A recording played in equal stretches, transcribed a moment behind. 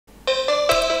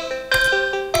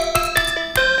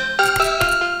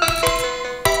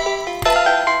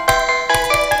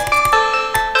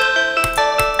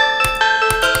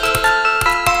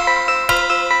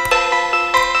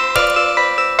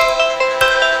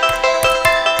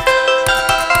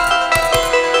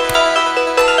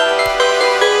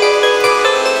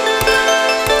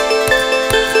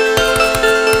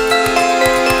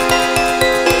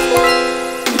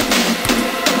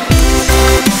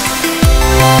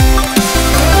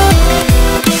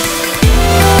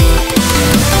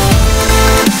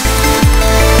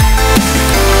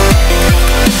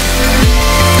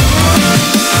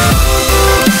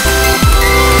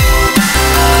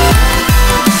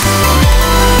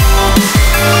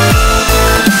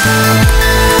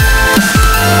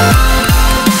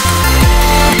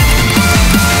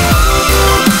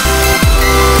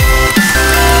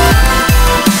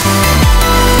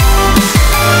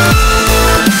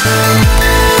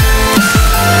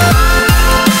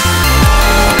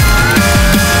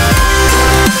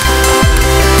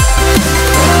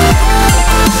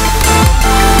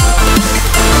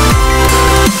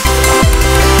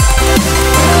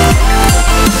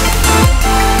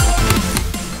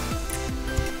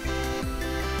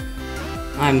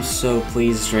I'm so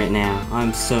pleased right now.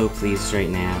 I'm so pleased right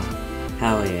now.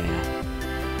 Hell yeah.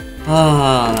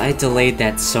 I delayed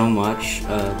that so much.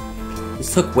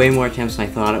 This took way more attempts than I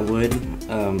thought it would.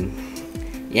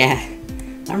 Yeah.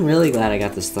 I'm really glad I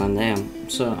got this done, damn.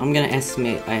 So, I'm gonna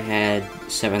estimate I had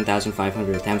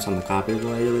 7,500 attempts on the copy that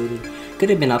I deleted. Could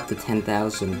have been up to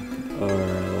 10,000 or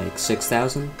like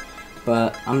 6,000.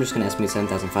 But I'm just gonna estimate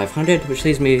 7,500, which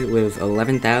leaves me with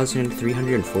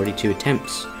 11,342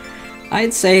 attempts.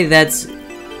 I'd say that's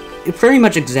pretty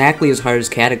much exactly as hard as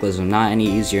Cataclysm, not any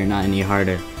easier, not any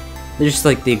harder. They're just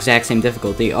like the exact same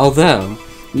difficulty, although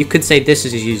you could say this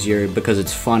is easier because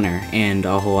it's funner and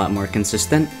a whole lot more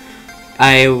consistent.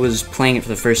 I was playing it for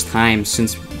the first time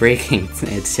since breaking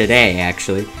it today,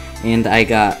 actually, and I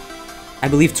got, I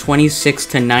believe, 26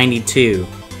 to 92.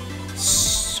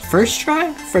 First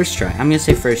try? First try. I'm gonna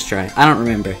say first try. I don't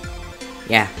remember.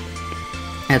 Yeah.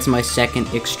 That's my second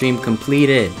extreme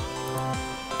completed.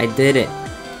 I did it.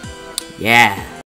 Yeah.